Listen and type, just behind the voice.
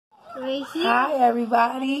we're here. Hi,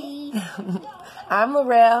 everybody. I'm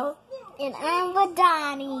Laurel. And I'm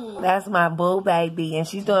Ladonna. That's my boo baby, and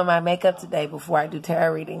she's doing my makeup today before I do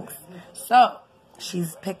tarot readings. So,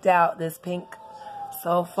 she's picked out this pink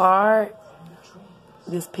so far.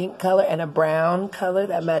 This pink color and a brown color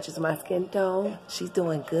that matches my skin tone. She's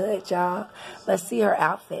doing good, y'all. Let's see her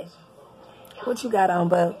outfit. What you got on,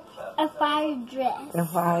 boo? A fire dress. A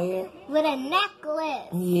fire? With a necklace.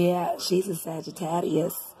 Yeah, she's a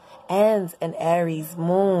Sagittarius and an Aries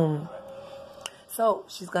moon. So,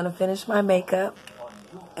 she's going to finish my makeup,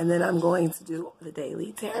 and then I'm going to do the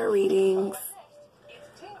daily tarot readings.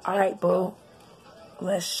 All right, boo.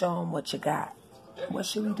 Let's show them what you got. What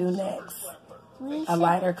should we do next? A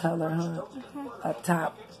lighter color, huh? Up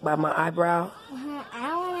top by my eyebrow.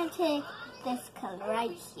 I want to take this color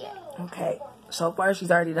right here. Okay. So far, she's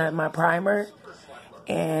already done my primer,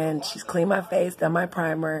 and she's cleaned my face, done my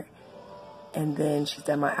primer, and then she's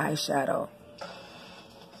done my eyeshadow.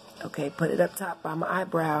 Okay, put it up top by my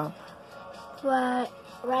eyebrow. What?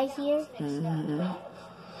 Right here? Mm-hmm.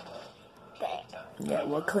 There. Yeah,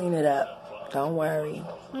 we'll clean it up. Don't worry.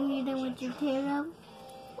 When you're done with your tarot?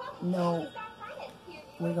 No.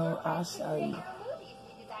 I'll show you.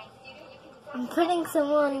 I'm putting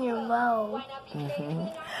some on your bow.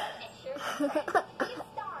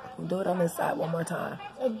 Do it on this side one more time.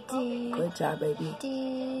 Do. Good job, baby.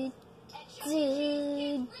 Do.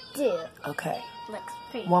 Okay. Looks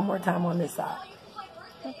pretty. One more time on this side.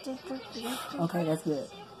 Okay, that's good.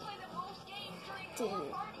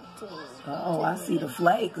 Oh, I see the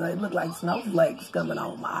flakes. They look like snowflakes coming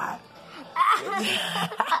on my eye.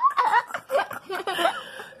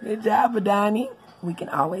 Good job, Ladonna. We can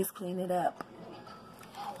always clean it up.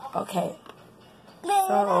 Okay.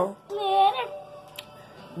 So,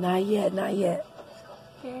 not yet.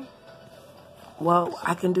 Okay. Well,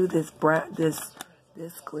 I can do this brown, this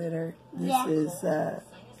glitter. This is, I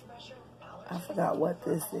forgot what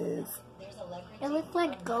this is. It looks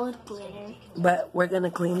like gold glitter. But we're going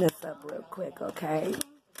to clean this up real quick, okay?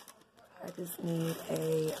 I just need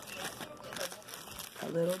a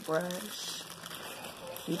little brush.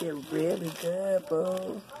 You did really good,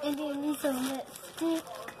 boo. And you need some lipstick.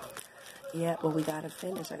 Yeah, but we got to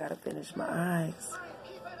finish. I got to finish my eyes.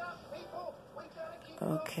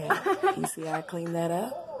 Okay. You see how I cleaned that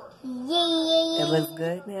up? Yeah. It looks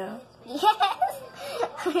good now? Yes.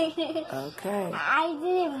 Okay. I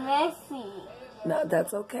did it messy. No,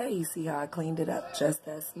 that's okay. You see how I cleaned it up just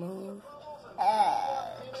that smooth?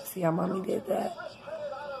 See how mommy did that?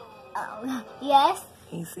 Yes.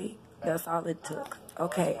 You see? That's all it took.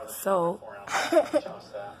 Okay, so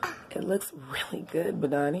it looks really good,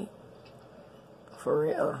 Ladonna. For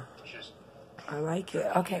real. I like it.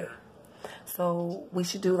 Okay. So we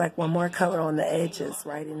should do like one more color on the edges,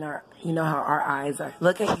 right? In our, you know how our eyes are.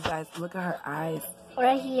 Look at you guys. Look at her eyes.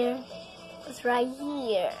 Right here. It's right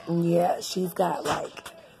here. Yeah, she's got like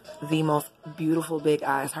the most beautiful big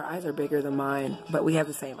eyes. Her eyes are bigger than mine, but we have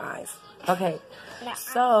the same eyes. Okay.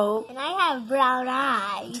 So. And I have brown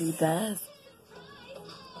eyes. She does.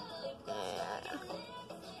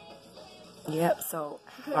 Yep, so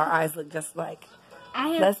our eyes look just like.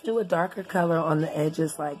 Let's do a darker color on the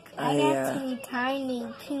edges, like I got some tiny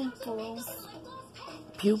pupils.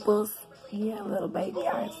 Pupils? Yeah, little baby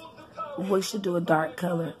eyes. We should do a dark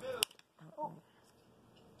color.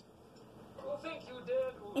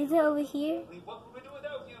 Is it over here?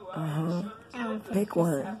 Pick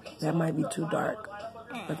one. That might be too dark,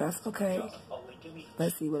 but that's okay.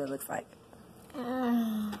 Let's see what it looks like.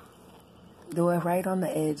 Do it right on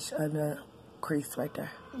the edge of the crease right there.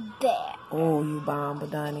 There. Oh, you bomb,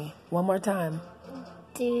 Ladonna. One more time.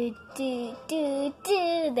 Do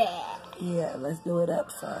that. Yeah, let's do it up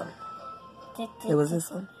some. It was this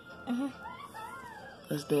one?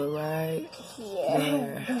 Let's do it right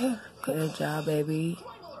here. There. Good job, baby.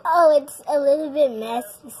 Oh, it's a little bit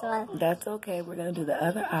messy, so That's okay. We're going to do the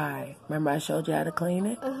other eye. Remember I showed you how to clean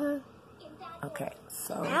it? Okay,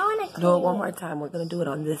 so do it one more time. We're going to do it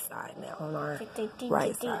on this side now, on our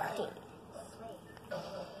right side.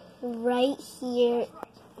 Right here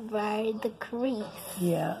by the crease.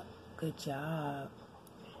 Yeah, good job.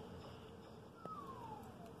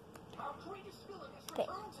 Okay.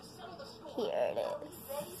 Here it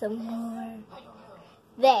is. Some more.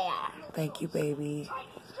 There. Thank you, baby.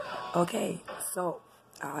 Okay, so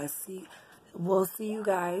we'll see you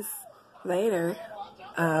guys later.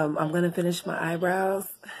 I'm going to finish my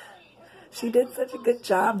eyebrows. She did such a good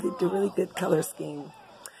job. They did a really good color scheme.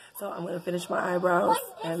 So I'm going to finish my eyebrows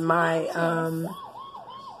and my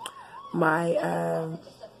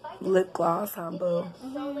lip gloss, huh, boo?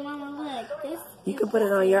 Mama, look. You can put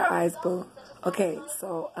it on your eyes, boo. Okay,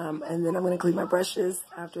 so, and then I'm going to clean my brushes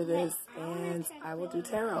after this, and I will do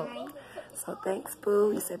tarot. So thanks,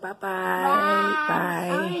 Boo. You say bye-bye. Bye.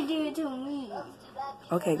 I'm going to do it to me.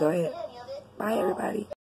 Okay, go ahead. Bye, everybody.